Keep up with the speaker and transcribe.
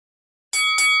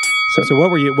So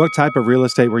what type of real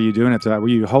estate were you doing at that? Were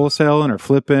you wholesaling or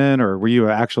flipping, or were you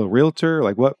an actual realtor?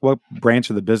 Like what branch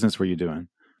of the business were you doing?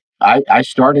 I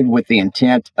started with the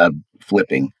intent of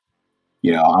flipping.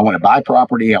 I want to buy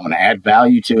property, I want to add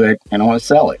value to it, and I want to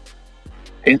sell it.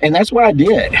 And that's what I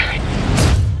did.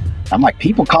 I'm like,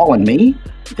 people calling me,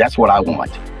 that's what I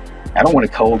want. I don't want a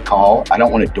cold call. I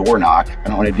don't want a door knock. I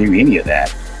don't want to do any of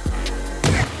that.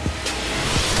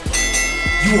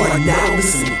 You are now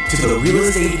listening to the Real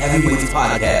Estate Heavyweights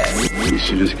Podcast. You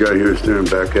see this guy here staring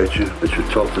back at you? That's your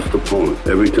toughest opponent.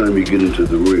 Every time you get into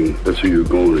the ring, that's who you're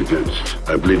going against.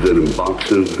 I believe that in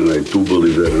boxing, and I do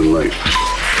believe that in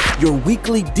life. Your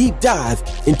weekly deep dive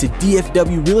into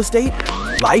DFW real estate,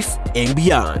 life, and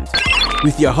beyond.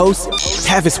 With your hosts,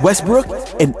 Tavis Westbrook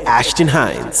and Ashton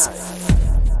Hines.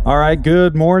 All right,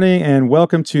 good morning and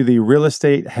welcome to the Real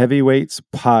Estate Heavyweights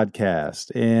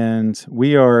Podcast. And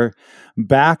we are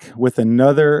back with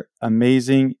another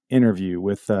amazing interview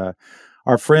with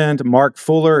our friend Mark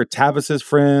Fuller, Tavis's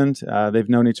friend. They've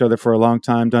known each other for a long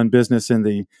time, done business in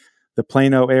the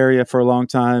Plano area for a long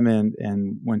time.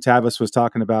 And when Tavis was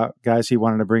talking about guys he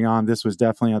wanted to bring on, this was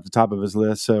definitely at the top of his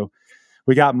list. So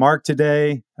we got Mark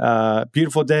today.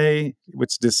 Beautiful day.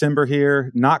 It's December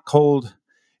here, not cold.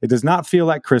 It does not feel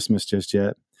like Christmas just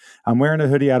yet. I'm wearing a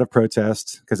hoodie out of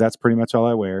protest because that's pretty much all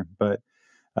I wear. But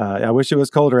I wish it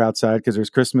was colder outside because there's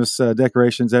Christmas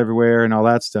decorations everywhere and all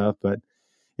that stuff. But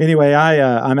anyway,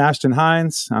 I'm Ashton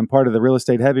Hines. I'm part of the Real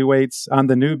Estate Heavyweights. I'm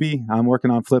the newbie. I'm working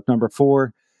on flip number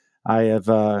 4.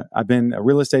 I've been a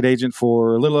real estate agent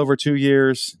for a little over 2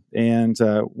 years, and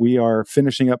we are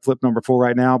finishing up flip number 4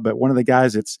 right now. But one of the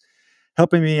guys that's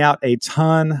helping me out a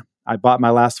ton, I bought my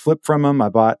last flip from him. I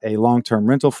bought a long-term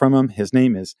rental from him. His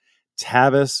name is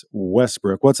Tavis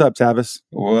Westbrook. What's up, Tavis?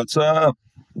 What's up?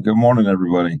 Good morning,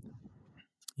 everybody.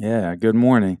 Yeah, good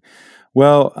morning.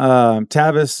 Well,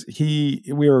 Tavis,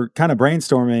 we were kind of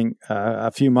brainstorming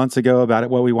a few months ago about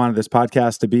what we wanted this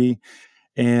podcast to be.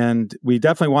 And we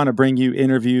definitely want to bring you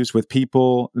interviews with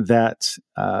people that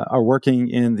are working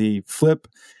in the flip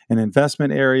and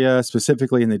investment area,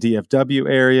 specifically in the DFW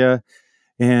area.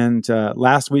 And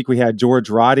last week we had George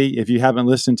Roddy. If you haven't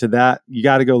listened to that, you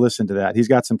got to go listen to that. He's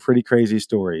got some pretty crazy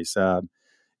stories. I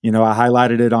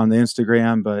highlighted it on the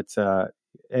Instagram, but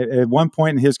at one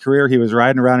point in his career, he was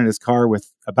riding around in his car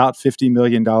with about $50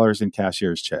 million in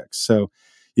cashier's checks. So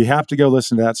you have to go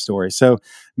listen to that story. So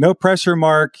no pressure,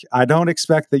 Mark. I don't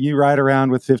expect that you ride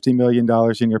around with $50 million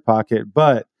in your pocket,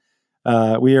 but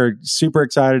we are super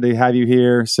excited to have you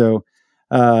here. So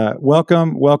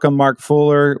welcome, Mark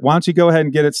Fuller. Why don't you go ahead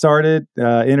and get it started?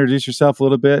 Introduce yourself a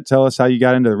little bit. Tell us how you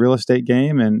got into the real estate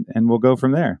game, and we'll go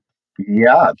from there.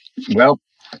 Yeah. Well,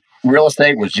 real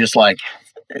estate was just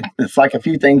it's like a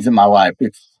few things in my life.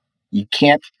 You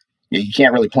can't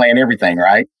really plan everything,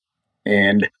 right?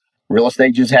 And real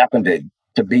estate just happened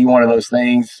to be one of those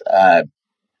things I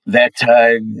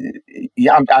have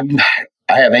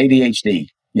ADHD,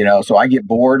 so I get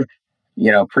bored,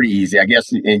 pretty easy. I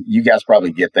guess you guys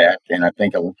probably get that. And I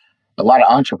think a lot of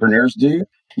entrepreneurs do.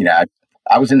 I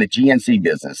was in the GNC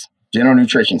business, General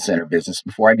Nutrition Center business,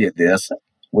 before I did this,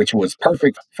 which was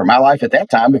perfect for my life at that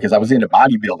time because I was into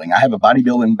bodybuilding. I have a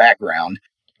bodybuilding background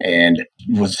and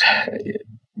was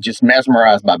just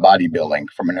mesmerized by bodybuilding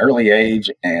from an early age.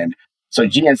 And so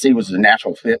GNC was a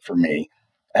natural fit for me.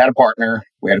 I had a partner.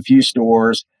 We had a few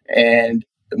stores, and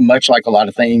much like a lot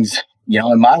of things,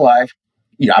 in my life,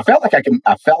 I felt like I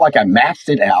maxed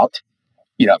it out.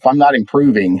 If I'm not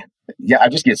improving, I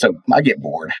get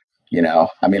bored. I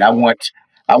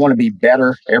want to be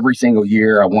better every single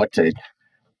year. I want to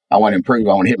improve.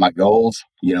 I want to hit my goals,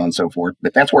 and so forth.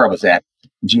 But that's where I was at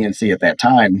GNC at that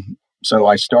time. So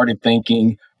I started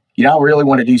thinking, I really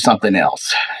want to do something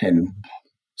else. And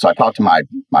so I talked to my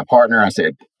partner. I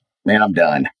said, man, I'm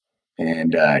done.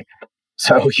 And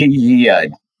so he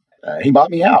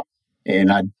bought me out.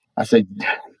 And I said,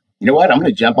 you know what? I'm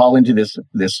going to jump all into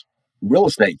this real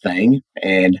estate thing.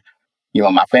 And,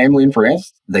 my family and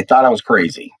friends, they thought I was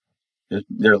crazy.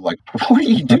 They're like, what are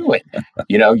you doing?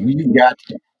 You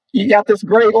got this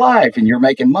great life and you're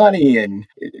making money. And,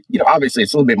 obviously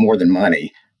it's a little bit more than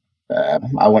money.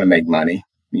 I want to make money,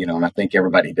 and I think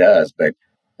everybody does. But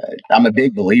I'm a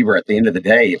big believer at the end of the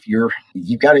day,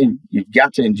 you've got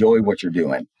to enjoy what you're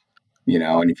doing,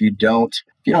 and if you don't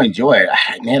enjoy it,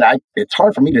 man, it's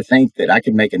hard for me to think that I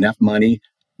could make enough money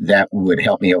that would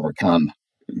help me overcome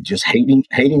just hating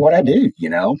what I do,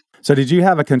 So did you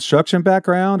have a construction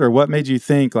background, or what made you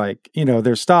think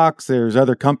there's stocks, there's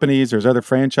other companies, there's other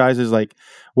franchises,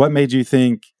 what made you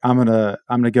think I'm going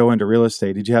to go into real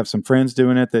estate? Did you have some friends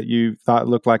doing it that you thought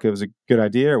looked like it was a good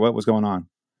idea, or what was going on?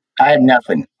 I had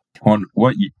nothing.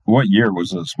 What year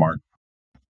was this, Mark?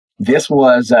 This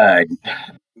was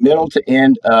middle to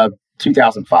end of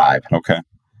 2005. Okay.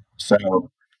 So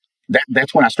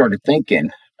that's when I started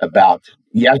thinking about,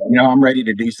 I'm ready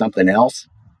to do something else.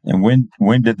 And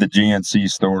when did the GNC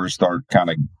stores start kind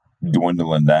of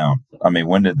dwindling down? I mean,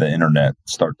 when did the internet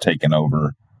start taking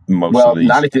over most of these?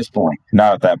 Not at this point.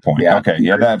 Not at that point. Yeah. Okay.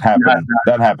 Yeah, that happened.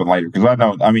 That happened later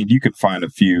because I mean, you could find a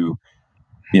few,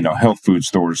 health food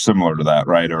stores similar to that,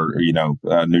 right? Or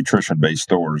nutrition-based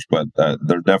stores, but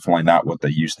they're definitely not what they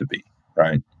used to be,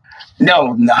 right?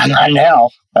 No, not now.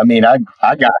 I mean, I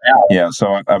got out. Yeah,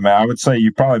 so I would say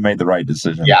you probably made the right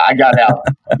decision. Yeah, I got out.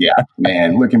 Yeah,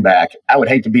 man. Looking back, I would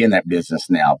hate to be in that business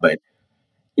now, but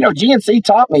GNC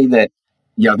taught me that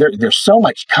there's so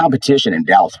much competition in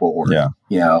Dallas-Fort Worth. Yeah.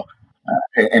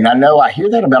 And I know I hear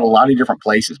that about a lot of different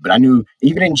places, but I knew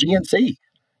even in GNC.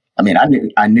 I mean,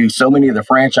 I knew so many of the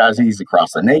franchisees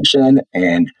across the nation,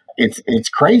 and it's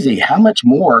crazy how much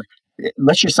more.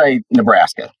 Let's just say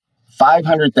Nebraska,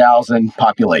 500,000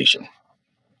 population.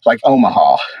 It's like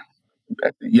Omaha.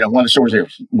 One of the stores there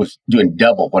was doing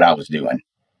double what I was doing,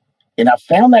 and I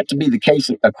found that to be the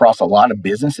case across a lot of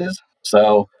businesses.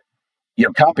 So,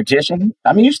 competition,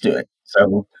 I'm used to it.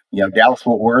 So, Dallas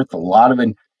Fort Worth, a lot of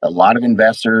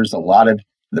investors, a lot of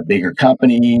the bigger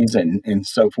companies, and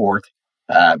so forth.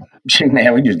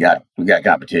 Man, we got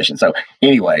competition. So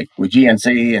anyway, with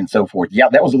GNC and so forth,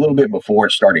 that was a little bit before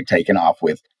it started taking off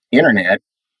with internet.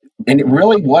 And it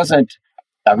really wasn't,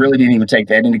 I really didn't even take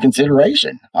that into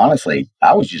consideration. Honestly,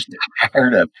 I was just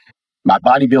tired of my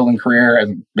bodybuilding career has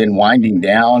been winding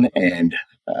down. And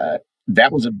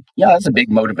that's a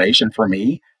big motivation for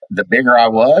me. The bigger I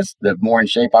was, the more in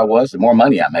shape I was, the more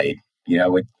money I made,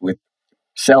 with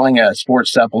selling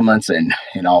sports supplements and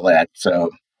all that.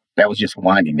 So that was just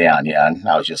winding down. Yeah. And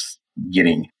I was just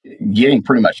getting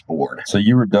pretty much bored. So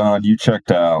you were done. You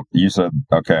checked out. You said,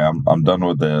 okay, I'm done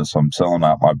with this. I'm selling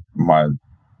out my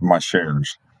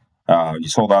shares. You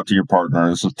sold out to your partner.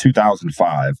 This is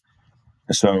 2005.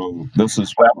 So this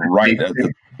is right at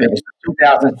the... It was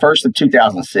 1st of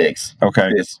 2006. Okay.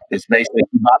 It's basically,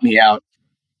 he bought me out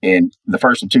in the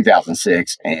 1st of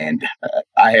 2006. And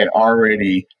I had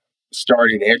already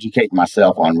started educating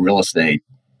myself on real estate.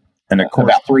 And of course,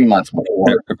 about 3 months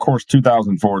before. Of course,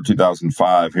 2004,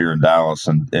 2005 here in Dallas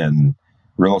and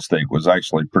real estate was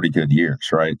actually pretty good years,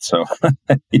 right? So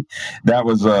that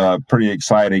was pretty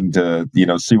exciting to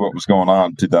see what was going on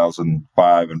in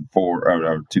 2005 and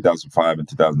 2005 and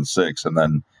 2006, and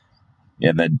then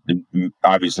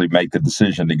obviously make the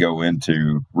decision to go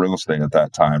into real estate at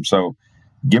that time. So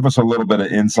give us a little bit of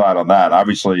insight on that.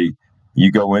 Obviously,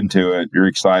 you go into it, you're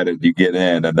excited, you get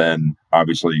in, and then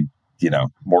obviously,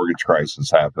 mortgage crisis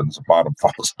happens, the bottom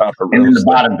falls out of real estate. And then the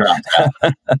bottom drops out.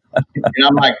 And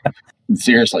I'm like,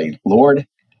 seriously, Lord,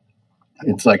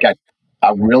 it's like, I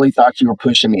really thought you were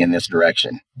pushing me in this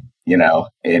direction,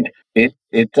 and it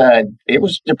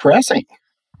was depressing,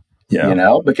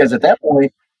 because at that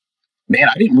point, man,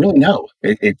 I didn't really know.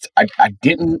 I'm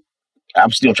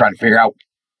still trying to figure out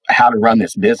how to run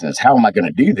this business. How am I going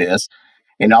to do this?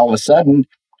 And all of a sudden,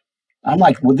 I'm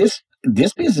like, well, this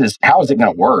business, how is it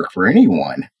going to work for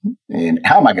anyone? And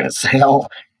how am I going to sell?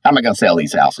 How am I going to sell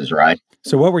these houses, right?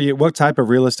 So what type of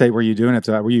real estate were you doing at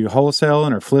that? Were you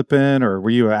wholesaling or flipping, or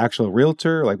were you an actual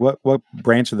realtor? Like what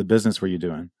branch of the business were you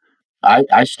doing?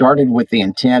 I started with the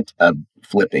intent of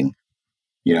flipping.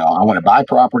 I want to buy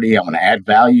property, I want to add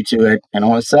value to it, and I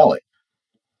want to sell it.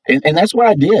 And that's what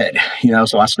I did.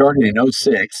 So I started in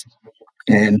 2006,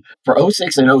 and for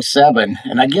 2006 and 2007,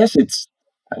 and I guess it's,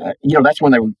 that's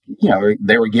when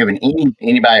they were giving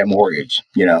anybody a mortgage.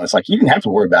 It's like you didn't have to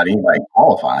worry about anybody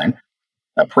qualifying.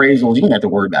 Appraisals, you didn't have to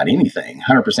worry about anything.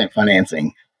 100%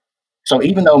 financing. So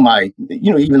even though I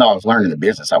was learning the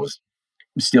business, I was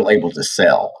still able to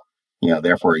sell.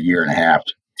 There for a year and a half,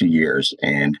 2 years,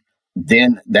 and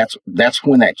then that's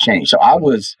when that changed. So I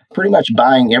was pretty much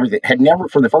buying everything.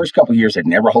 For the first couple of years, had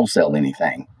never wholesaled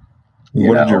anything.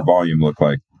 What did your volume look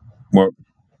like?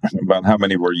 About how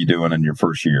many were you doing in your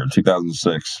first year?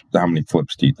 2006, how many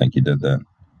flips do you think you did then?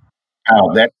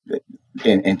 Oh,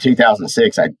 in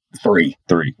 2006, I had 3.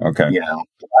 3, okay.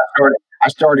 I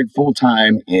started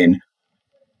full-time in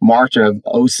March of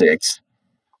 2006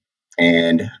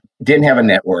 and didn't have a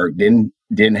network,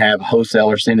 didn't have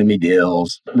wholesalers sending me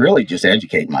deals, really just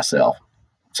educate myself.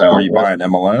 So were you buying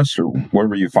MLS, or where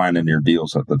were you finding your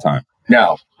deals at the time?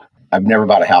 No, I've never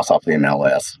bought a house off the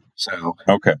MLS. So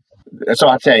okay. So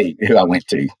I'll tell you who I went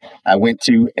to. I went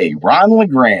to a Ron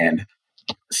LeGrand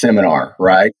seminar,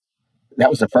 right? That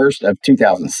was the 1st of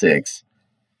 2006.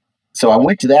 So I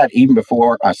went to that even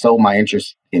before I sold my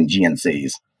interest in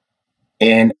GNCs.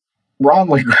 And Ron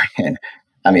LeGrand,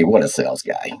 I mean, what a sales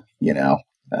guy, you know.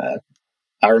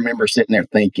 I remember sitting there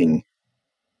thinking,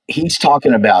 he's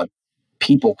talking about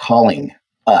people calling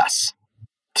us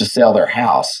to sell their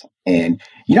house. And,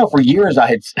 for years I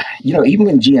had, even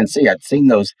in GNC, I'd seen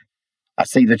those. I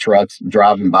see the trucks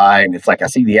driving by, and it's like I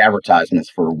see the advertisements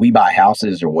for We Buy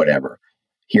Houses or whatever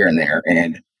here and there.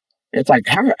 And it's like,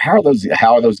 how are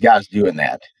those guys doing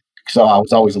that? So I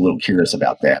was always a little curious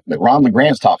about that. But Ron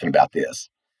LeGrand's talking about this.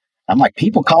 I'm like,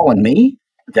 people calling me?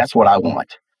 That's what I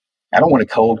want. I don't want a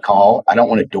cold call. I don't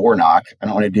want a door knock. I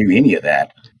don't want to do any of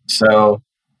that. So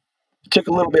it took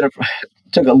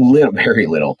very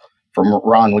little from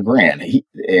Ron LeGrand.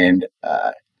 And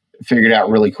figured out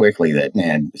really quickly that,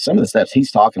 man, some of the steps he's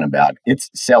talking about,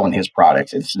 it's selling his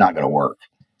products. It's not going to work.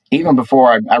 Even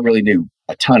before I really knew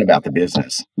a ton about the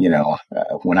business,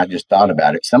 when I just thought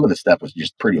about it, some of the stuff was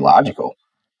just pretty logical.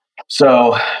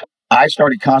 So I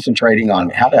started concentrating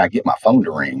on how did I get my phone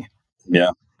to ring?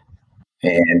 Yeah.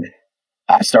 And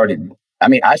I spent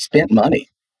money,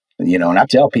 and I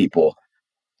tell people,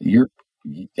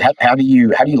 how do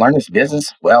you learn this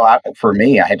business? Well, for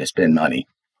me, I had to spend money.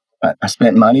 I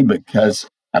spent money because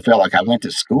I felt like I went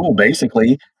to school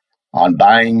basically on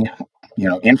buying,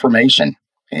 information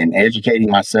and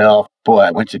educating myself. Boy, I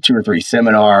went to 2 or 3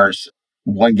 seminars.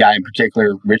 One guy in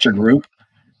particular, Richard Roop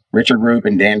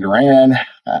and Dan Duran.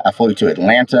 I flew to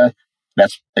Atlanta. That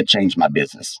changed my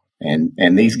business.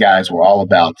 And these guys were all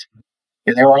about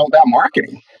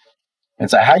marketing. And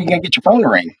so, how are you going to get your phone to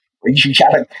ring?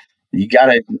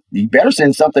 You better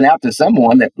send something out to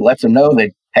someone that lets them know that,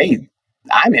 hey,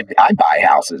 I buy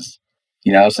houses,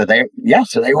 so they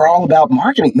were all about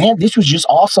marketing. Man, this was just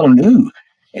also new.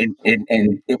 And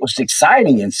it was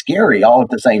exciting and scary all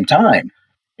at the same time.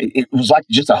 It was like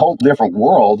just a whole different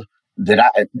world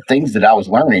things that I was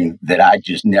learning that I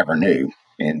just never knew.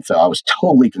 And so I was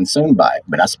totally consumed by it,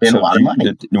 but I spent a lot of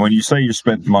money. When you say you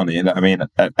spent money, and I mean,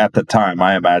 at the time,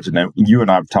 I imagine that you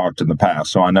and I've talked in the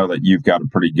past, so I know that you've got a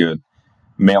pretty good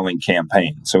mailing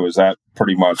campaign. So is that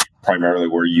pretty much primarily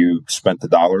where you spent the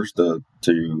dollars to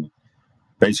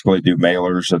basically do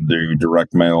mailers and do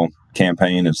direct mail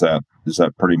campaign? Is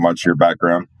that pretty much your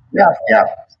background? Yeah.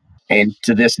 And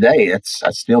to this day,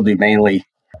 I still do mainly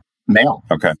mail.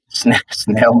 Okay.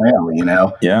 Snail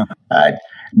mail, Yeah.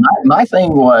 My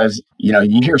thing was,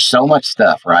 you hear so much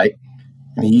stuff, right?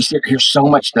 I mean, you hear so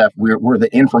much stuff. We're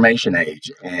the information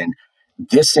age, and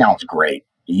this sounds great.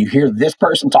 You hear this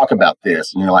person talk about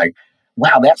this, and you're like,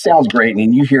 wow, that sounds great. And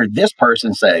then you hear this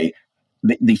person say,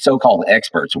 the so-called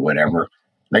experts or whatever,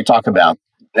 they talk about,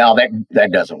 no,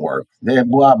 that doesn't work. They're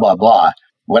blah, blah, blah.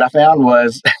 What I found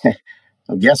was,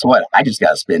 well, guess what? I just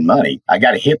got to spend money. I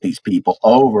got to hit these people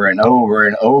over and over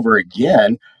and over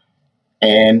again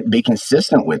and be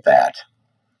consistent with that.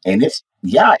 And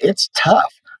it's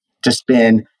tough to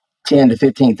spend $10,000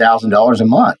 to $15,000 a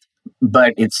month,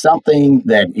 but it's something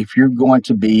that if you're going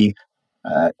to be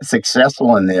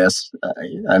successful in this,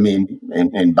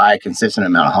 and buy a consistent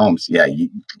amount of homes, you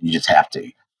just have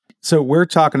to. So we're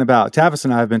talking about, Tavis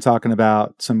and I have been talking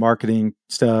about some marketing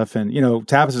stuff, and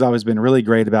Tavis has always been really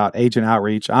great about agent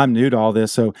outreach. I'm new to all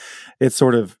this, so it's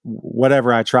sort of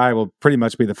whatever I try will pretty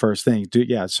much be the first thing.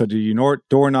 So do you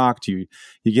door knock? Do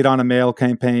you get on a mail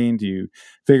campaign? Do you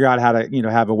figure out how to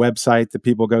have a website that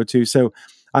people go to? So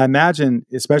I imagine,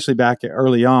 especially back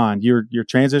early on, you're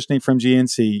transitioning from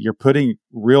GNC, you're putting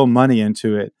real money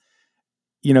into it.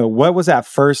 What was that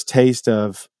first taste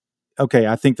of, okay,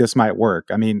 I think this might work?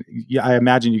 I mean, I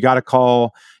imagine you got a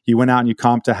call, you went out and you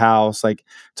comped a house. Like,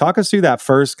 talk us through that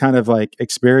first kind of like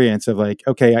experience of like,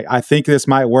 okay, I think this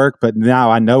might work, but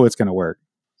now I know it's going to work.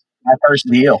 My first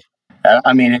deal.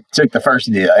 It took the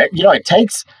first deal. It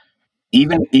takes,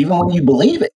 even when you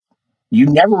believe it, you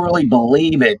never really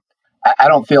believe it. I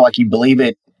don't feel like you believe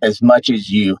it as much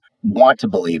as you want to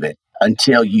believe it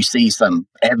until you see some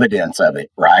evidence of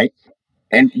it, right?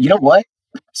 And you know what?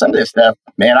 Some of this stuff,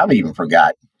 man, I've even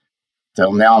forgot.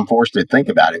 So now I'm forced to think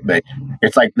about it. But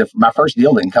it's like my first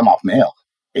deal didn't come off mail.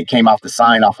 It came off the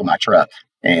sign off of my truck.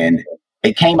 And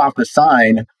it came off the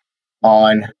sign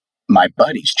on my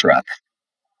buddy's truck.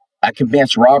 I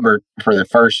convinced Robert for the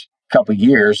first couple of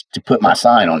years to put my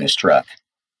sign on his truck.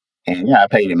 And I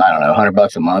paid him, I don't know,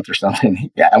 $100 a month or something.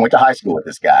 Yeah, I went to high school with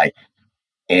this guy.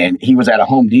 And he was at a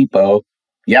Home Depot.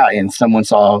 Yeah, and someone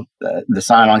saw the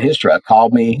sign on his truck,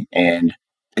 called me, and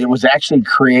it was actually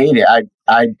created.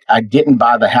 I didn't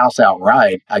buy the house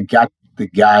outright. I got the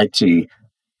guy to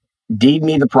deed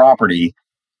me the property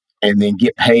and then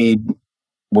get paid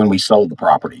when we sold the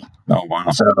property. Oh, wow.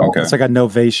 So Okay. It's like a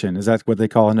novation. Is that what they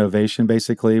call a novation,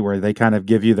 basically, where they kind of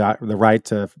give you the right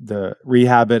to the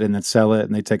rehab it and then sell it,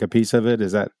 and they take a piece of it?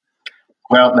 Is that?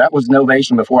 Well, that was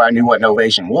novation before I knew what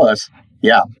novation was.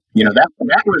 Yeah, that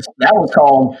was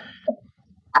called.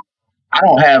 I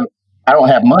don't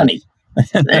have money,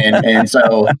 and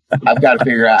so I've got to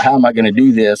figure out how am I going to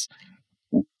do this.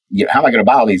 How am I going to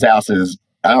buy all these houses?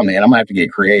 Oh man, I'm gonna have to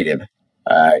get creative.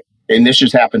 And this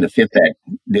just happened to fit that.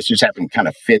 This just happened to kind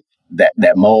of fit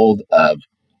that mold of,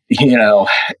 when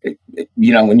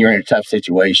you're in a tough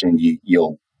situation,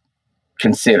 you'll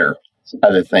consider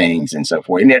other things and so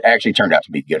forth. And it actually turned out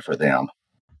to be good for them.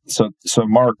 So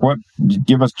Mark,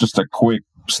 give us just a quick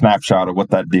snapshot of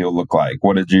what that deal looked like.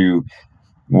 What did you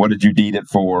deed it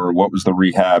for? What was the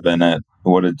rehab in it?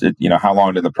 What did it, how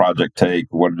long did the project take?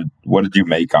 What did you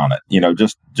make on it?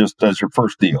 Just as your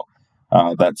first deal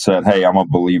that said, hey, I'm a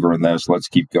believer in this. Let's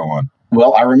keep going.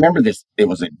 Well, I remember this. It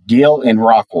was a deal in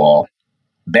Rockwall,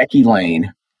 Becky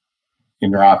Lane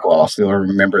in Rockwall. I still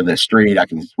remember the street. I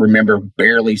can remember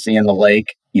barely seeing the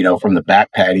lake, from the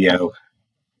back patio.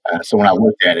 So when I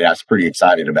looked at it, I was pretty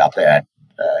excited about that.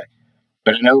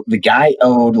 But I know the guy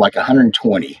owed like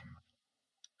 120.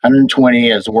 120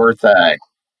 is worth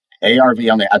ARV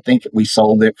on it. I think we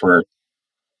sold it for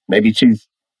maybe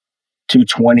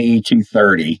 220,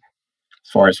 230, as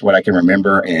far as what I can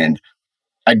remember. And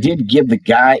I did give the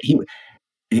guy,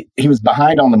 he was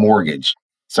behind on the mortgage.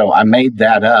 So I made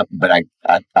that up, but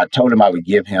I told him I would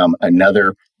give him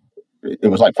another, it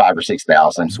was like 5,000 or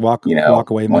 6,000. Walk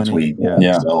away once money.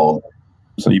 we sold.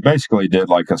 So you basically did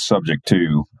like a subject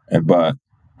to, but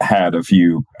had a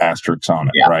few asterisks on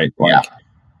it, right? Like,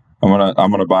 I'm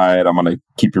gonna buy it. I'm gonna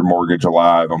keep your mortgage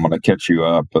alive. I'm gonna catch you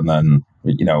up, and then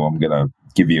I'm gonna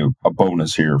give you a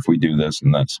bonus here if we do this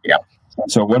and this. Yeah.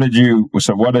 So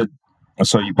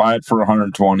so you buy it for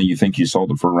 120. You think you sold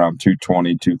it for around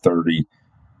 220, 230.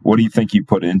 What do you think you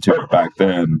put into it back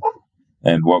then?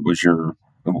 And what was your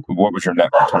net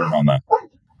return on that?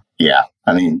 Yeah,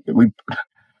 I mean,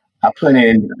 I put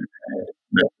in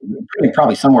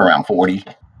probably somewhere around 40.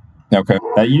 Okay.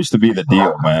 That used to be the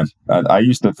deal, man. I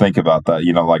used to think about that,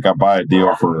 like I buy a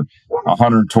deal for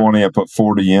 120, I put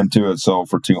 40 into it, sold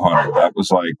for 200. That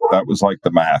was like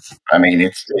the math. I mean,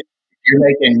 you're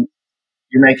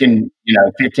making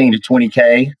 15 to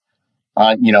 20K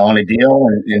on a deal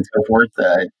and so forth.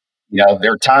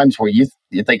 There are times where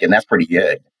you're thinking that's pretty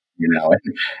good,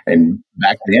 and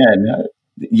back then,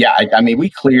 I mean, we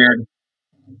cleared,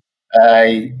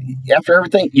 after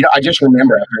everything, I just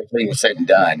remember after everything was said and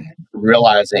done,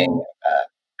 realizing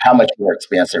how much more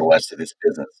expense there was to this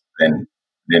business than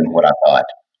what I thought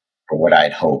or what I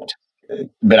had hoped.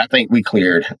 But I think I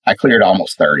cleared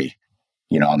almost 30,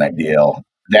 on that deal.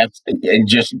 That's and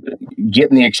just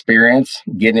getting the experience,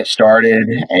 getting it started,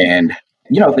 and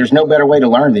there's no better way to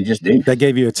learn than just do. That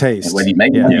gave you a taste. And whether you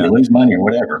make money, you lose money, or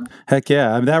whatever. Heck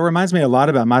yeah! I mean, that reminds me a lot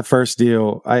about my first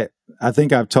deal. I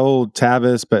think I've told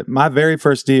Tavis, but my very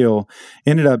first deal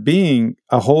ended up being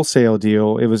a wholesale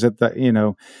deal. It was it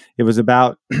was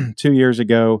about 2 years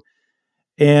ago,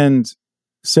 and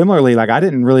similarly, like I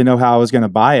didn't really know how I was going to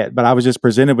buy it, but I was just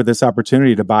presented with this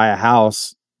opportunity to buy a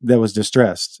house that was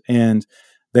distressed, and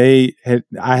I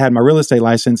had my real estate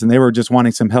license and they were just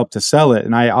wanting some help to sell it.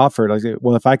 And I offered,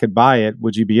 well, if I could buy it,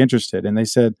 would you be interested? And they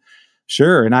said,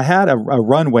 sure. And I had a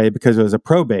runway because it was a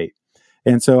probate.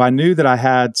 And so I knew that I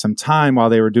had some time while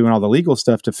they were doing all the legal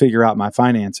stuff to figure out my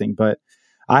financing, but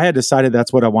I had decided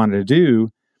that's what I wanted to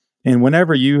do. And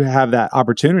whenever you have that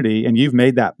opportunity and you've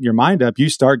made that your mind up, you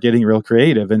start getting real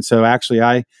creative. And so actually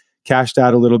I cashed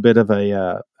out a little bit of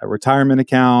a retirement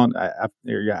account.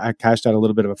 I cashed out a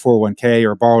little bit of a 401k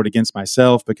or borrowed against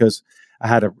myself because I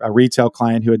had a retail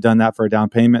client who had done that for a down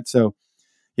payment. So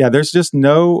yeah, there's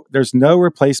no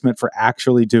replacement for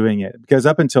actually doing it, because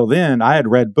up until then I had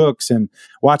read books and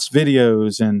watched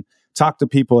videos and talked to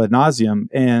people ad nauseum.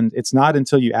 And it's not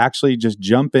until you actually just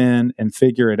jump in and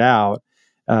figure it out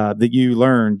that you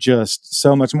learn just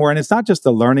so much more. And it's not just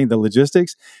the learning the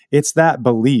logistics, it's that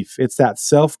belief. It's that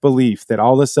self-belief that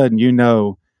all of a sudden,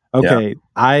 okay,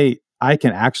 I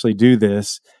can actually do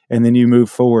this. And then you move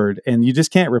forward, and you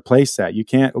just can't replace that. You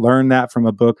can't learn that from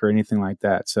a book or anything like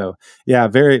that. So yeah,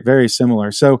 very, very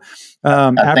similar. So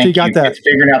after you got that, it's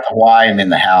figuring out the why, and then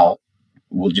the how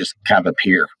will just kind of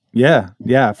appear.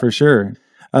 Yeah, for sure.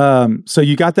 So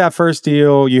you got that first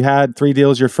deal, you had 3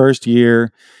 deals your first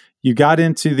year. You got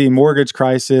into the mortgage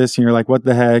crisis and you're like, what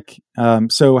the heck?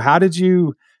 So how did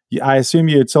I assume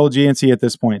you had sold GNC at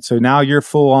this point. So now you're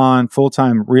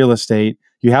full-time real estate.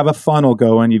 You have a funnel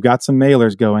going. You've got some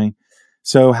mailers going.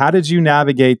 So how did you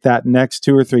navigate that next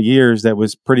 2 or 3 years that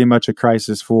was pretty much a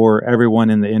crisis for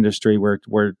everyone in the industry where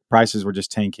prices were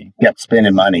just tanking? Kept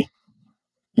spending money,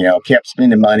 kept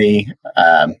spending money.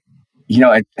 At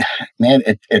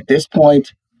this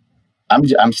point,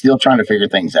 I'm still trying to figure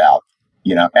things out.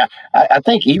 I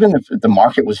think even if the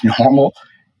market was normal,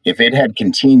 if it had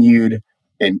continued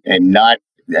and not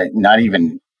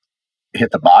even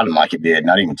hit the bottom like it did,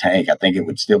 not even tank, I think it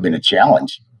would still been a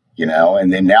challenge.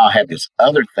 And then now I have this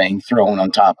other thing thrown on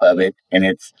top of it, and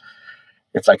it's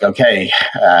like, okay,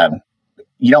 I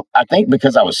think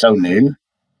because I was so new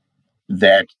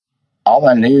that all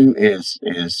I knew is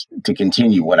to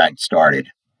continue what I'd started,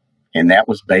 and that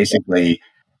was basically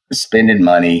spending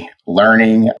money,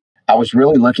 learning. I was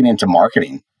really looking into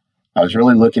marketing. I was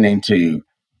really looking into,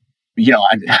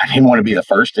 I didn't want to be the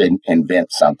first to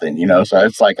invent something, so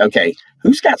it's like, okay,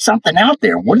 who's got something out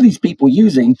there? What are these people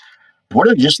using? What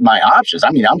are just my options? I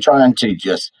mean, I'm trying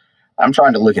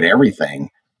to look at everything.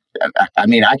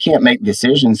 I can't make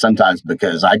decisions sometimes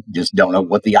because I just don't know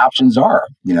what the options are,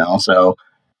 so.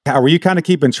 Were you kind of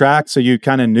keeping track so you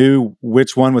kind of knew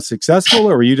which one was successful,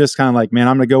 or were you just kind of like, man,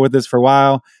 I'm going to go with this for a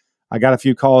while. I got a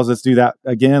few calls. Let's do that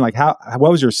again. Like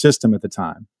what was your system at the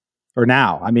time or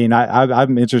now? I mean,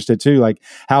 I'm interested too. Like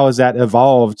how has that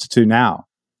evolved to now?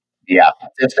 Yeah.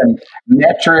 System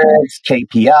metrics,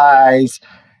 KPIs,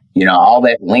 all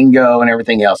that lingo and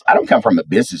everything else. I don't come from a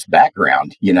business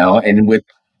background, and with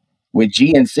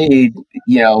GNC,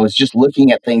 I was just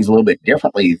looking at things a little bit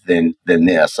differently than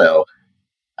this. So,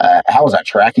 how was I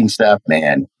tracking stuff?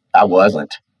 Man, I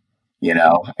wasn't,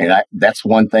 and that's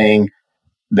one thing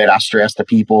that I stress to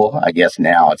people. I guess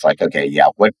now it's like, okay, yeah,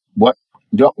 what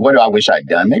do I wish I'd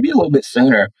done? Maybe a little bit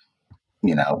sooner,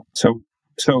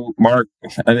 So Mark,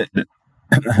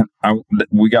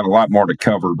 we got a lot more to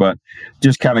cover, but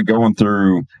just kind of going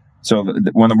through. So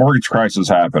when the mortgage crisis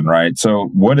happened, right? So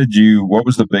what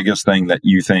was the biggest thing that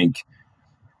you think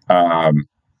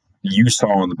you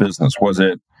saw in the business? Was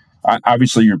it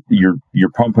obviously you're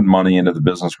pumping money into the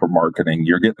business for marketing,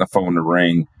 you're getting the phone to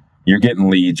ring, you're getting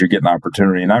leads, you're getting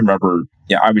opportunity. And I remember,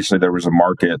 obviously there was a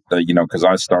market, because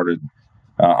I started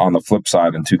on the flip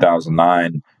side in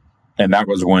 2009, and that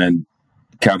was when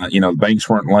kind of, the banks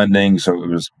weren't lending. So it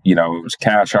was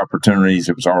cash opportunities,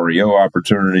 it was REO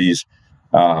opportunities.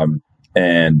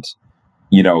 And,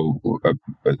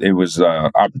 it was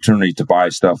opportunity to buy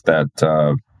stuff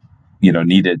that,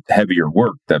 needed heavier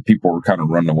work that people were kind of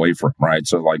running away from. Right.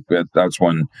 So like that's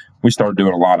when we started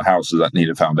doing a lot of houses that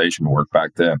needed foundation work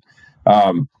back then.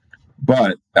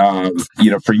 But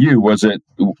for you, what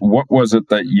was it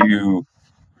that you,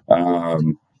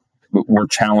 were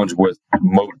challenged with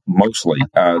mostly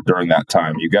during that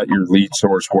time? You got your lead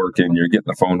source working, you're getting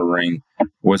the phone to ring.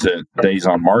 Was it days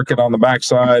on market on the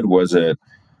backside? Was it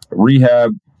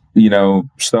rehab,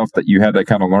 stuff that you had to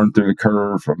kind of learn through the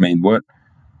curve? I mean, what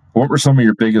were some of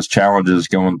your biggest challenges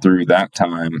going through that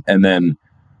time? And then,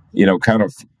 kind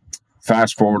of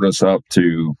fast forward us up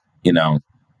to,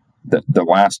 the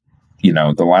last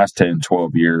 10,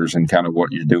 12 years and kind of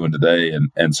what you're doing today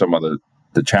and some of the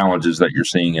challenges that you're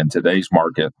seeing in today's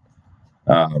market.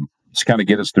 Just kind of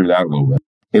get us through that a little bit.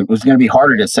 It was going to be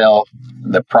harder to sell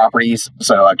the properties.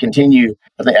 So I continued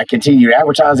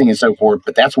advertising and so forth,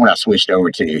 but that's when I switched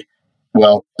over to,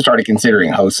 started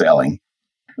considering wholesaling.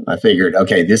 I figured,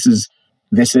 okay, this is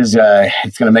it's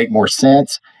going to make more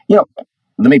sense. Let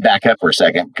me back up for a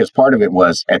second, because part of it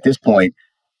was at this point,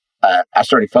 I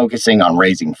started focusing on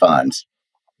raising funds.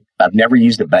 I've never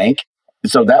used a bank.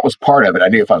 So that was part of it. I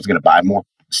knew if I was going to buy more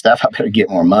stuff, I better get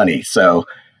more money. So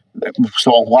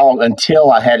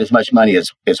until I had as much money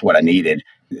as what I needed,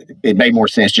 it made more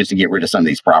sense just to get rid of some of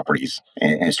these properties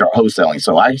and start wholesaling.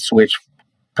 So I switched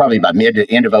probably by mid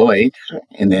to end of 2008.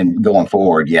 And then going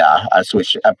forward, I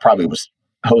switched. I probably was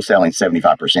wholesaling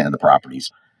 75% of the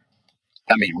properties.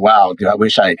 I mean, wow, I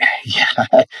wish I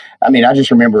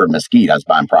just remember in Mesquite, I was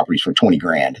buying properties for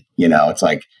 $20,000. It's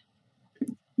like,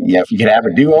 if you could have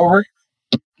a do-over,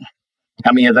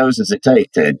 how many of those does it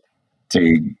take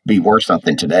to be worth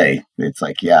something today? It's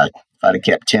like, if I'd have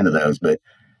kept 10 of those, but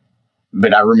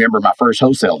I remember my first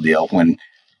wholesale deal when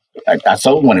I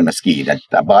sold one in Mesquite.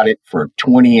 I bought it for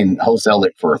 20 and wholesaled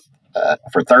it for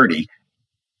 30,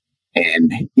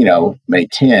 and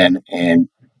made 10. And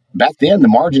back then the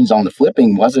margins on the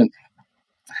flipping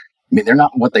they're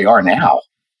not what they are now.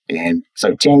 And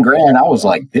so $10,000, I was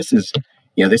like, this is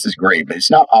great, but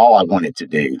it's not all I wanted to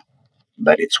do,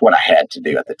 but it's what I had to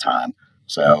do at the time.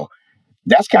 So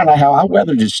that's kind of how I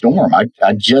weathered the storm. I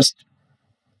went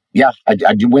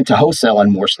to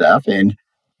wholesaling more stuff, and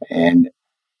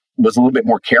was a little bit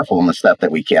more careful on the stuff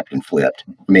that we kept and flipped.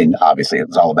 I mean, obviously, it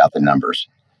was all about the numbers.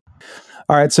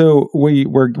 All right, so we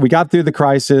got through the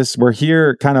crisis. We're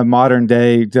here, kind of modern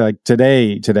day, like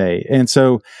today. And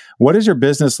so, what does your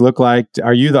business look like?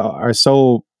 Are you our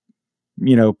sole,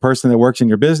 person that works in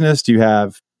your business? Do you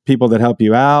have people that help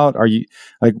you out? Are you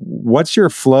like, what's your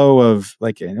flow of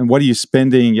like, and what are you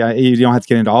spending? You don't have to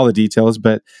get into all the details,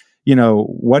 but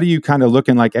what are you kind of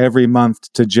looking like every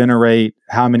month to generate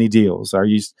how many deals? Are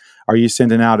you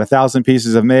sending out 1,000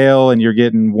 pieces of mail and you're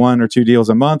getting 1 or 2 deals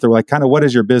a month, or like kind of what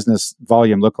does your business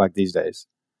volume look like these days?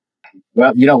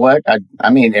 Well, you know what? I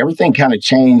mean, everything kind of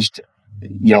changed, a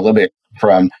little bit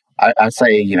from, I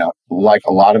say, like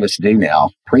a lot of us do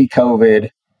now, pre-COVID,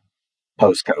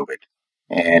 post-COVID.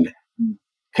 And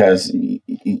because,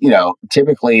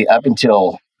 typically up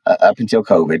until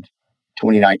COVID,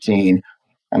 2019,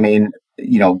 I mean,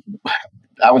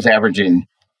 I was averaging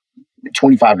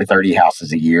 25 to 30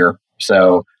 houses a year.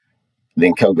 So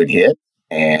then COVID hit,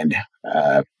 and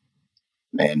I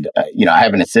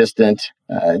have an assistant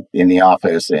in the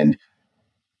office, and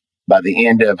by the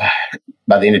end of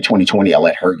 2020, I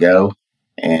let her go,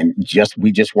 and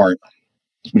we just weren't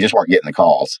getting the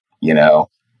calls.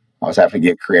 I was having to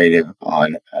get creative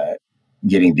on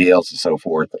getting deals and so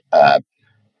forth. But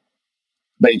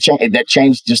that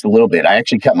changed just a little bit. I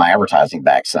actually cut my advertising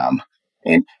back some.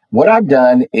 And what I've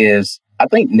done is, I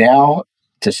think now,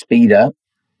 to speed up,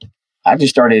 I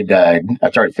started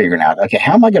figuring out, okay,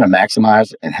 how am I going to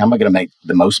maximize and how am I going to make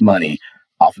the most money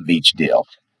off of each deal?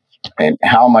 And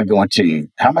how am I going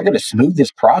to smooth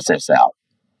this process out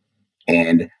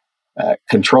and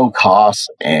control costs?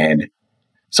 And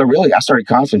so really I started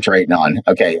concentrating on,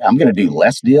 okay, I'm going to do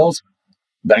less deals,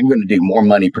 but I'm going to do more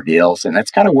money per deals. And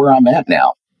that's kind of where I'm at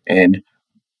now. And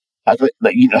I thought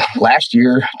that, last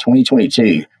year,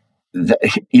 2022,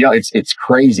 it's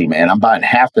crazy, man. I'm buying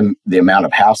half the amount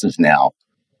of houses now,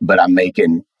 but I'm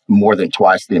making more than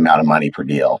twice the amount of money per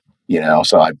deal,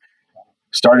 so I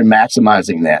started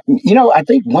maximizing that. I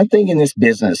think one thing in this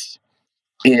business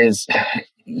is,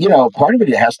 part of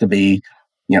it has to be,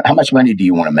 how much money do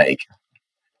you want to make?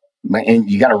 And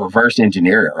you got to reverse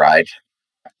engineer it, right?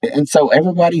 And so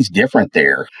everybody's different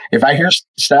there. If I hear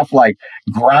stuff like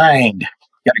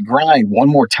got to grind one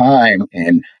more time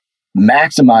and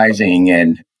maximizing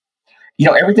and,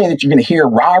 everything that you're going to hear,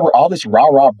 all this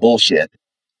rah bullshit,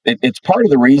 it's part of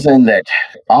the reason that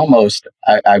almost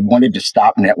I wanted to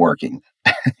stop networking.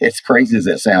 As crazy as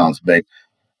that sounds,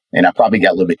 and I probably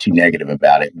got a little bit too negative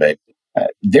about it, but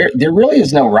there really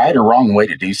is no right or wrong way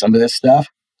to do some of this stuff.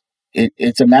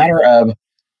 It's a matter of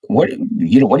what do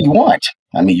you want?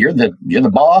 I mean, you're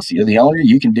the boss, you're the owner,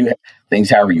 you can do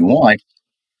things however you want.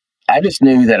 I just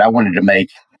knew that I wanted to make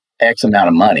X amount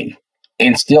of money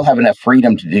and still have enough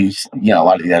freedom to do, a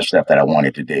lot of the other stuff that I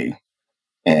wanted to do.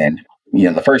 And,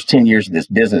 the first 10 years of this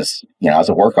business, I was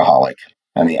a workaholic.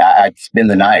 I mean, I'd spend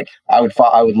the night. I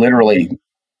would literally,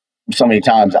 so many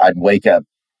times I'd wake up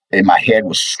and my head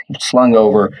was slung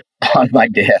over on my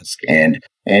desk. And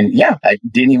yeah, I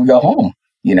didn't even go home.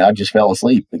 I just fell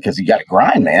asleep because you got to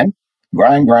grind, man.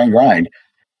 Grind.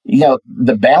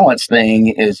 The balance thing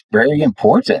is very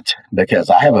important because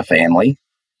I have a family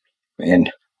and,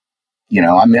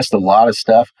 I missed a lot of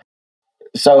stuff.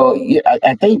 So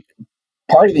I think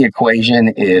part of the equation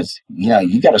is,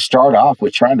 you got to start off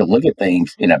with trying to look at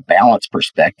things in a balanced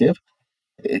perspective.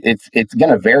 It's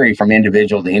going to vary from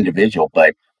individual to individual,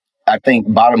 but I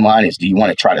think bottom line is, do you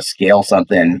want to try to scale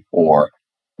something or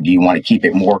do you want to keep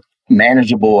it more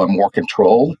manageable and more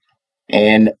controlled?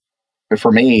 And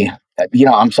for me,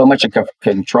 I'm so much a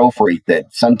control freak that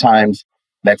sometimes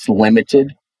that's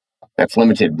limited. That's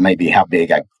limited maybe how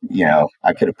big I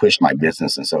could have pushed my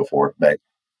business and so forth. But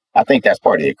I think that's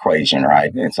part of the equation,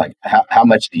 right? It's like, how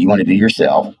much do you want to do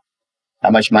yourself? How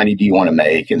much money do you want to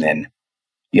make? And then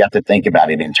you have to think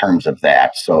about it in terms of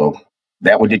that. So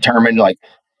that would determine like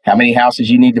how many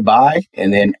houses you need to buy.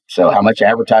 And then, so how much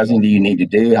advertising do you need to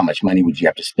do? How much money would you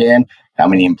have to spend? How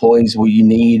many employees will you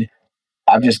need?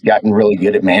 I've just gotten really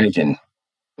good at managing.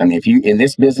 I mean, in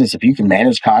this business, if you can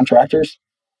manage contractors,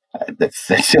 that's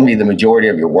going to be the majority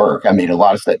of your work. I mean, a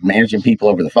lot of stuff, managing people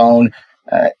over the phone,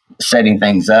 setting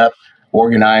things up,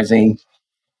 organizing,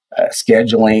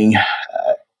 scheduling,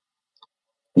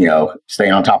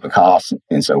 staying on top of costs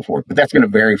and so forth. But that's going to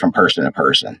vary from person to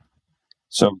person.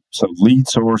 So lead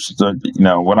sources,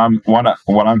 what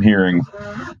I'm hearing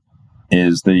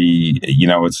is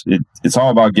it's all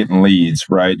about getting leads,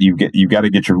 right? You've got to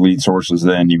get your lead sources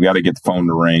in, you've got to get the phone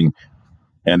to ring.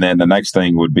 And then the next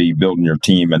thing would be building your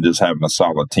team and just having a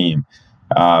solid team.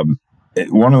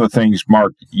 One of the things,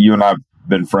 Mark, you and I've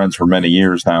been friends for many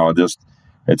years now.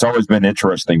 it's always been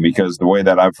interesting because the way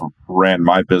that I've ran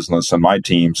my business and my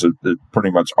teams, it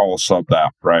pretty much all subbed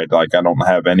out, right? Like I don't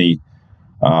have any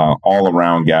all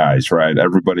around guys, right?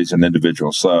 Everybody's an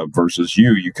individual sub versus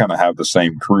you kind of have the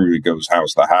same crew that goes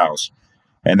house to house.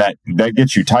 And that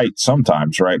gets you tight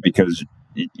sometimes, right? Because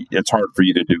it's hard for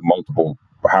you to do multiple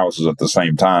houses at the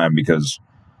same time because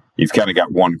you've kind of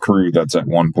got one crew that's at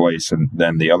one place and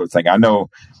then the other thing. I know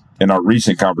in our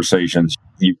recent conversations,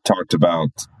 you talked about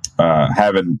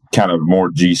having kind of more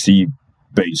GC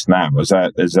based now. Is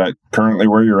that currently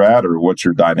where you're at, or what's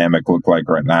your dynamic look like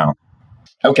right now?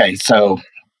 Okay, so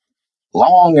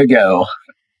long ago,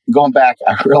 going back,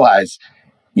 I realized,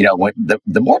 when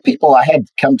the more people I had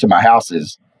come to my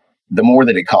houses, the more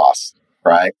that it costs,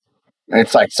 right? And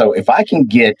it's like, so if I can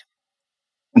get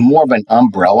more of an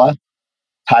umbrella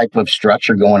type of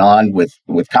structure going on with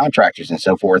contractors and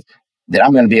so forth, then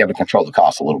I'm going to be able to control the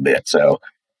cost a little bit. So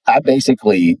I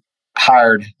basically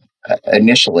hired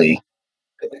initially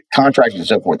contractors and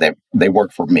so forth. They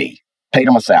work for me, paid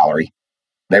them a salary.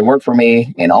 They work for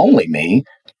me and only me.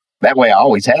 That way I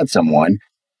always had someone,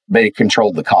 but it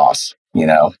controlled the costs.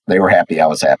 They were happy. I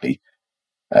was happy.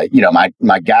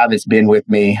 My guy that's been with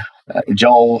me,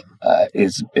 Joel,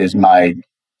 he's my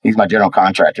general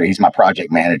contractor. He's my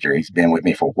project manager. He's been with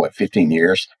me for 15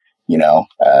 years.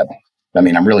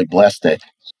 I'm really blessed that,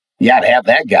 to have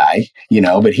that guy,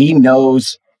 but he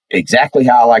knows exactly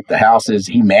how I like the houses.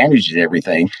 He manages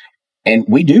everything. And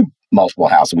we do multiple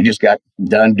houses. We just got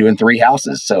done doing 3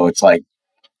 houses. So it's like,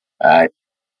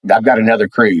 I've got another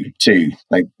crew too,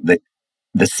 like the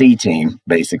C team,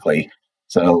 basically.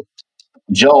 So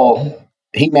Joel,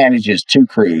 he manages 2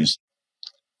 crews,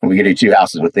 and we can do 2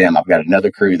 houses with them. I've got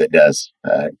another crew that does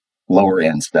lower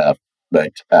end stuff.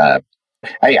 But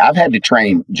hey, I've had to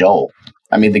train Joel.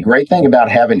 The great thing about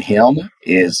having him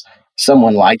is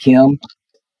someone like him.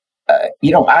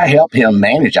 I help him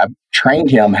manage. I've trained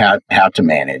him how to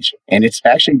manage, and it's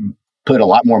actually put a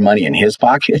lot more money in his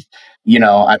pocket.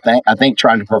 I think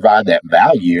trying to provide that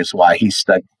value is why he's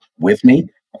stuck with me,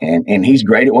 and he's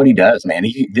great at what he does, man.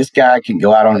 This guy can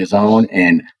go out on his own,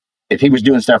 and if he was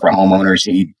doing stuff for homeowners,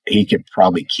 he could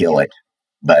probably kill it,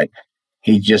 but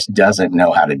he just doesn't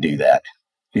know how to do that.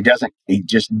 He's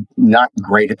just not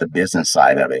great at the business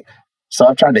side of it. So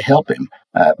I've tried to help him.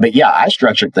 But yeah, I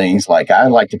structured things like I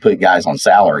like to put guys on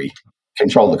salary,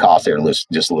 control the cost there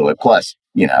just a little bit. Plus,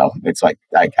 it's like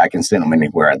I can send them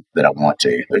anywhere that I want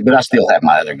to. But I still have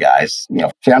my other guys,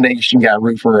 foundation guy,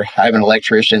 roofer. I have an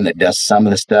electrician that does some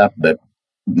of the stuff, but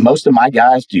most of my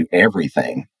guys do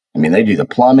everything. They do the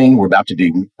plumbing. We're about to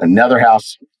do another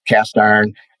house, cast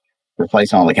iron,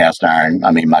 replace all the cast iron.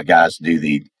 My guys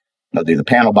they'll do the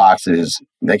panel boxes.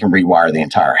 They can rewire the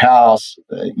entire house,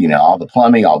 all the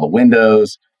plumbing, all the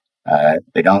windows.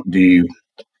 They don't do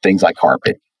things like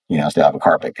carpet. Still have a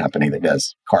carpet company that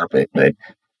does carpet. But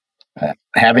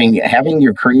having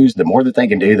your crews, the more that they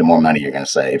can do, the more money you're going to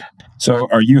save. So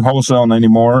are you wholesaling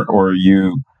anymore, or are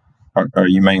you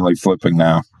mainly flipping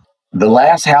now? The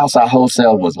last house I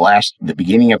wholesaled was the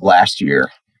beginning of last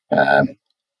year,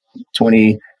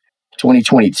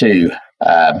 2022.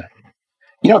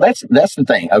 That's the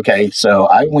thing. Okay, so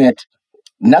I went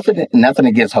nothing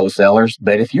against wholesalers,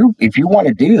 but if you want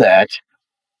to do that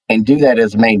and do that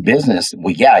as a main business,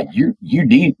 well, yeah, you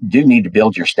do need to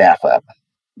build your staff up.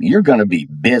 You're going to be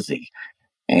busy,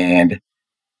 and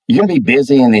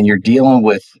and then you're dealing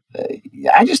with.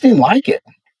 I just didn't like it.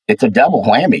 It's a double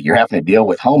whammy. You're having to deal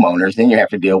with homeowners, then you have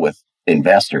to deal with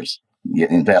investors,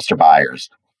 investor buyers,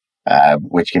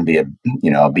 which can be a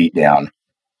beat down.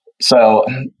 So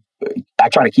I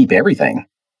try to keep everything.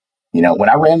 When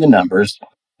I ran the numbers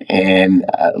and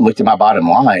looked at my bottom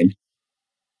line,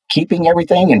 keeping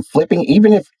everything and flipping,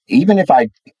 even if I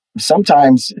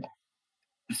sometimes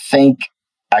think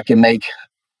I can make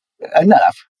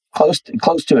enough, close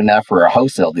to enough for a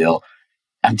wholesale deal,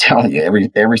 I'm telling you,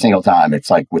 every single time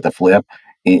it's like with a flip,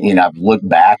 I've looked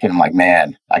back and I'm like,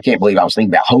 man, I can't believe I was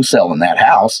thinking about wholesaling that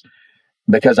house,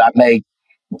 because I make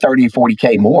 30,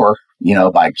 40K more,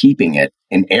 by keeping it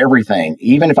in everything.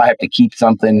 Even if I have to keep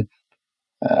something,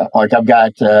 like I've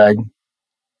got, I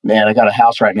got a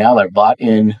house right now that I bought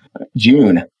in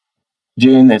June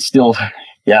that's still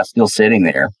sitting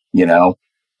there,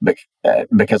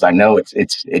 because I know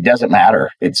it doesn't matter.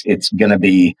 It's going to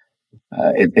be,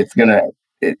 I'm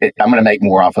going to make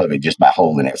more off of it just by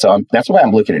holding it. So that's why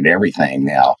I'm looking at everything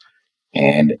now.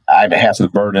 And I have the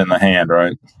bird in the hand,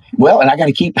 right? Well, and I got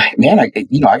to keep, I got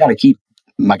to keep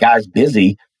my guys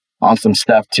busy on some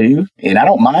stuff too. And I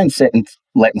don't mind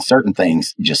letting certain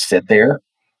things just sit there.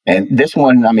 And this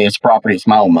one, it's property, it's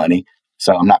my own money.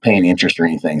 So I'm not paying interest or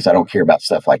anything. So I don't care about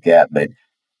stuff like that. But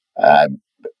uh,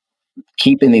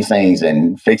 keeping these things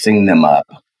and fixing them up,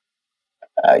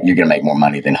 you're going to make more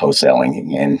money than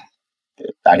wholesaling. And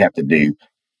I'd have to do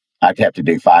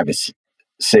five to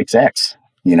six X,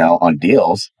 on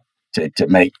deals to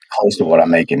make close to what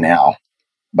I'm making now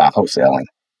by wholesaling.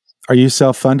 Are you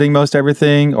self-funding most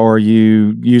everything, or are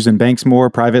you using banks more,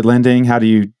 private lending? How do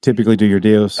you typically do your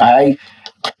deals?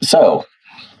 So,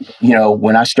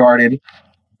 when I started,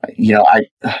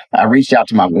 I reached out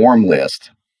to my warm list.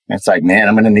 It's like, man,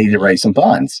 I'm going to need to raise some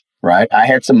funds, right? I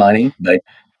had some money, but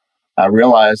I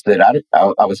realized that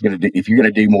I was going to do, if you're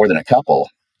going to do more than a couple,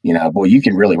 boy, you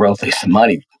can really rotate some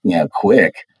money,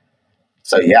 quick.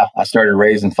 So yeah, I started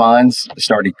raising funds,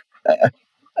 started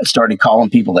calling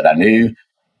people that I knew,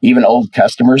 even old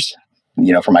customers,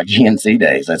 from my GNC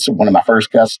days. That's one of my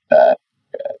first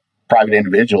private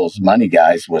individuals, money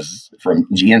guys, was from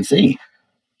GNC,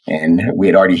 and we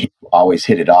had always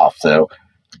hit it off. So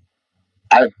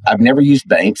I've never used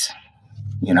banks.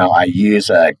 I use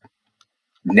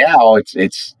now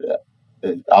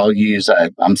I'll use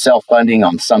I'm self funding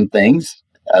on some things.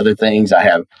 Other things I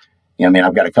have,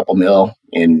 I've got a couple mil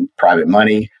in private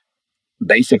money.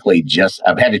 Basically,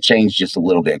 I've had to change just a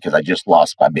little bit because I just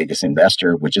lost my biggest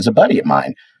investor, which is a buddy of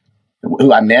mine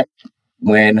who I met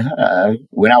when I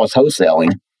was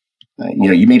wholesaling.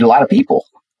 You meet a lot of people,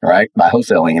 right, by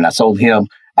wholesaling, and I sold him.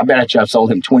 I bet I've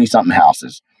sold him 20 something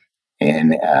houses,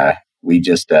 and we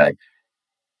just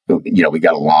we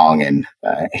got along, and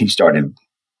he started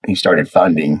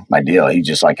funding my deal. He's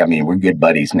just like, we're good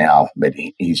buddies now, but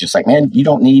he's just like, man, you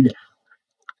don't need.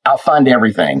 I'll fund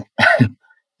everything,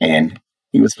 and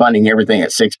he was funding everything at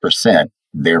 6%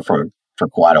 there for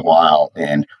quite a while,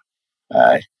 and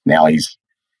now he's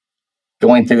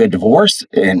going through a divorce,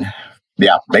 and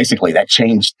yeah, basically that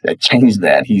changed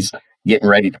that. He's getting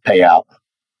ready to pay out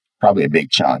probably a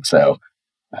big chunk. So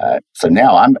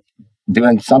now I'm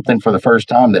doing something for the first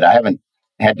time that I haven't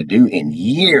had to do in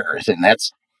years, and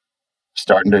that's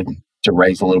starting to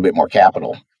raise a little bit more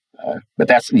capital. But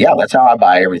that's how I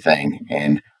buy everything,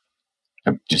 and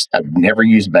I've never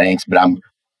used banks, but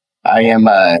I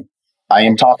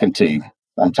am talking to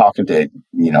a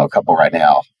couple right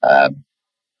now,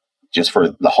 just for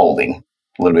the holding,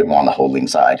 a little bit more on the holding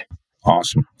side.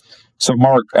 Awesome. So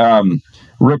Mark,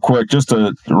 real quick, just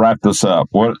to wrap this up,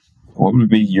 what would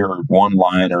be your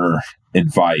one-liner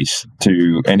advice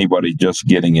to anybody just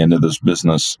getting into this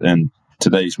business in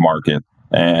today's market?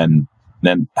 And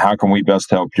then how can we best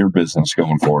help your business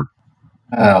going forward?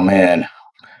 Oh man.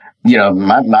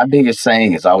 My biggest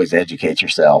saying is always educate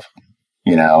yourself.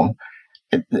 To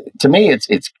me,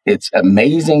 it's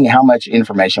amazing how much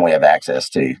information we have access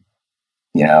to.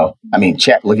 Look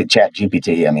at Chat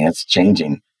GPT.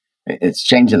 It's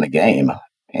changing the game,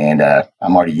 and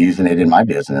I'm already using it in my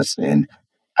business. And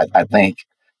I think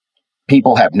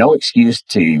people have no excuse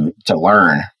to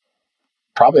learn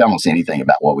probably almost anything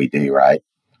about what we do. Right?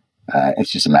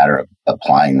 It's just a matter of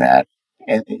applying that.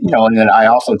 And and then I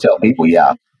also tell people,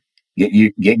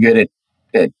 get good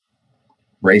at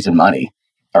raising money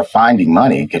or finding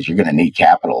money, because you're going to need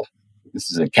capital.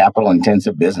 This is a capital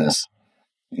intensive business.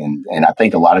 And I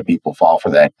think a lot of people fall for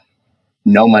that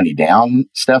no money down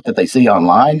stuff that they see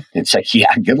online. It's like,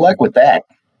 yeah, good luck with that.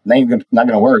 Not going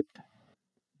to work.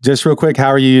 Just real quick, how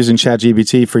are you using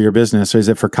ChatGPT for your business? Is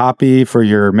it for copy for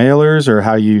your mailers, or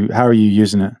how are you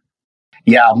using it?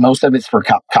 Yeah, most of it's for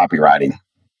copywriting.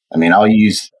 I'll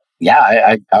use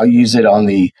it on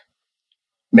the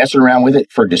messing around with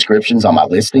it for descriptions on my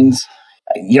listings.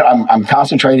 I'm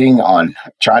concentrating on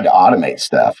trying to automate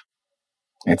stuff.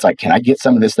 It's like, can I get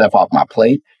some of this stuff off my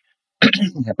plate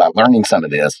by learning some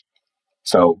of this?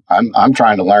 So I'm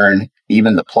trying to learn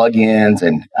even the plugins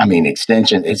and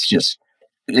extension.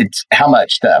 It's how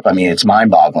much stuff. It's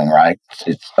mind boggling, right?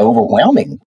 It's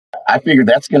overwhelming. I figure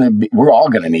we're all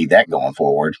going to need that going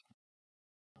forward.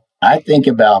 I think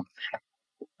about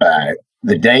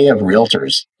the day of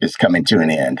realtors is coming to an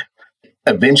end.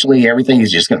 Eventually, everything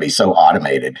is just going to be so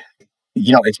automated.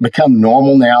 It's become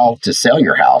normal now to sell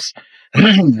your house.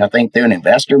 I think through an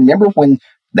investor. Remember when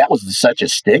that was such a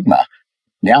stigma?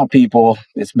 Now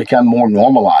it's become more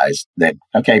normalized that,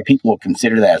 okay, people will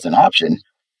consider that as an option.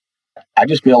 I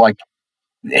just feel like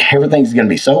everything's going to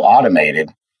be so automated.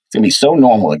 It's going to be so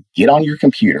normal to get on your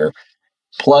computer,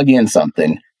 plug in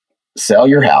something, sell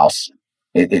your house.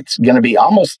 It's going to be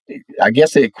almost, I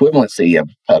guess, the equivalency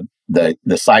of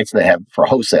the sites they have for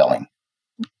wholesaling.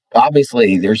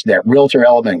 Obviously, there's that realtor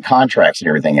element, contracts and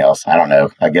everything else. I don't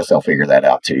know. I guess they'll figure that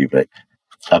out too. But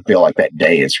I feel like that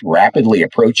day is rapidly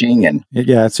approaching. And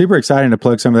yeah, it's super exciting to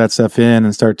plug some of that stuff in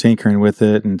and start tinkering with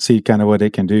it and see kind of what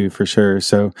it can do for sure.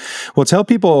 So, well, tell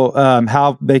people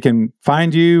how they can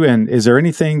find you, and is there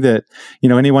anything that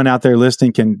anyone out there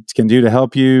listening can do to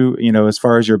help you? As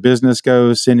far as your business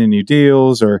goes, sending you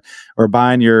deals or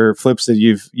buying your flips that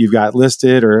you've got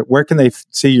listed, or where can they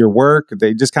see your work?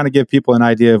 They just kind of give people an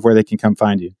idea of where they can come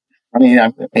find you. I mean,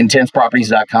 I'm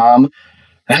intenseproperties.com.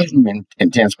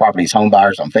 Intense Properties Home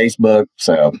Buyers on Facebook.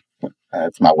 So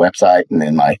that's my website, and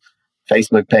then my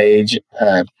Facebook page.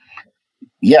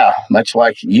 Yeah, much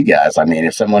like you guys. I mean,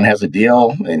 if someone has a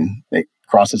deal and it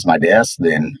crosses my desk,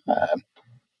 then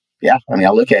yeah, I mean,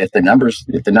 I'll look at it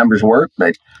if the numbers work.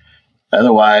 But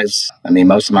otherwise, I mean,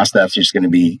 most of my stuff's just going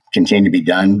to continue to be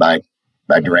done by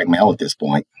direct mail at this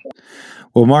point.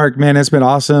 Well, Mark, man, it's been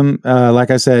awesome.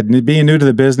 Like I said, being new to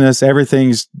the business,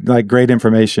 everything's like great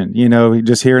information.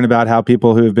 Just hearing about how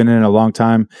people who have been in it a long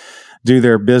time do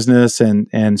their business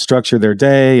and structure their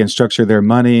day and structure their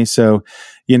money. So,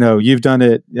 you've done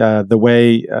it the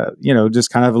way, just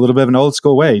kind of a little bit of an old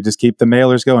school way. Just keep the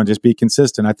mailers going. Just be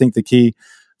consistent. I think the key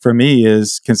for me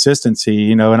is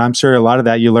consistency, and I'm sure a lot of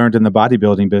that you learned in the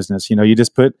bodybuilding business. You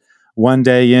just put one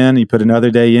day in, you put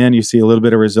another day in, you see a little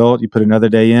bit of result, you put another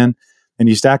day in. And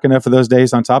you stack enough of those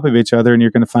days on top of each other, and you're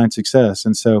going to find success.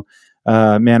 And so,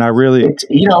 man, I really,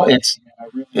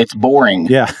 it's boring.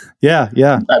 Yeah.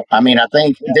 I mean, I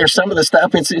think there's some of the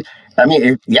stuff.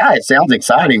 It sounds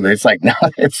exciting, but it's like no,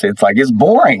 it's like it's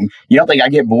boring. You don't think I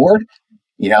get bored?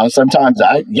 Sometimes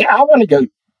I want to go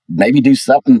maybe do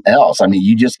something else. I mean,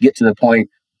 you just get to the point.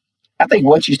 I think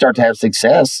once you start to have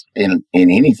success in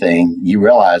anything, you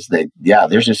realize that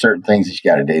there's just certain things that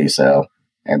you got to do. So,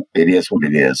 and it is what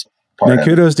it is. Man,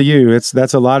 kudos to you.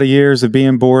 That's a lot of years of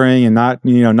being boring and not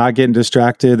getting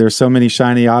distracted. There's so many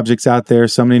shiny objects out there,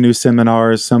 so many new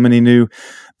seminars, so many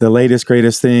the latest,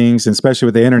 greatest things, and especially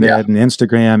with the internet and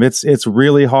Instagram. It's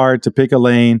really hard to pick a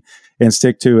lane and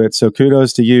stick to it. So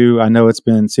kudos to you. I know it's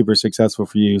been super successful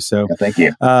for you. So thank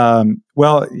you.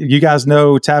 Well, you guys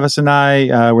know Tavis and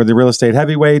I, we're the real estate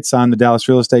heavyweights. I'm the Dallas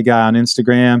Real Estate Guy on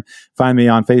Instagram. Find me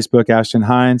on Facebook, Ashton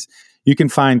Hines. You can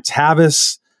find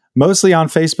Tavis mostly on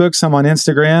Facebook, some on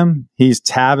Instagram. He's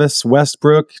Tavis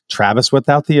Westbrook, Travis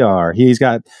without the R. He's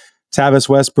got Tavis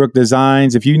Westbrook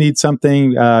Designs. If you need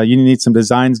something, you need some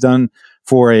designs done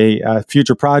for a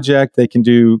future project, they can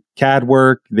do CAD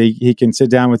work. He can sit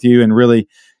down with you and really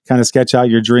kind of sketch out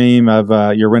your dream of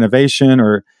your renovation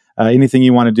or anything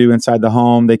you want to do inside the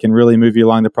home. They can really move you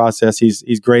along the process.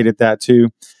 He's great at that too.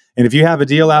 And if you have a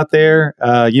deal out there,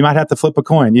 you might have to flip a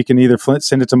coin. You can either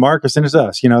send it to Mark or send it to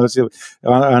us.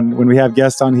 When we have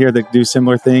guests on here that do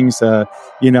similar things,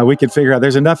 we can figure out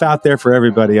there's enough out there for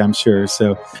everybody, I'm sure.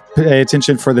 So pay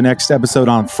attention for the next episode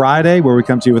on Friday, where we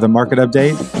come to you with a market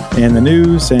update and the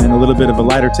news and a little bit of a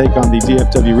lighter take on the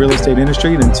DFW real estate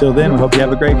industry. And until then, we hope you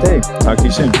have a great day. Talk to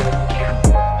you soon.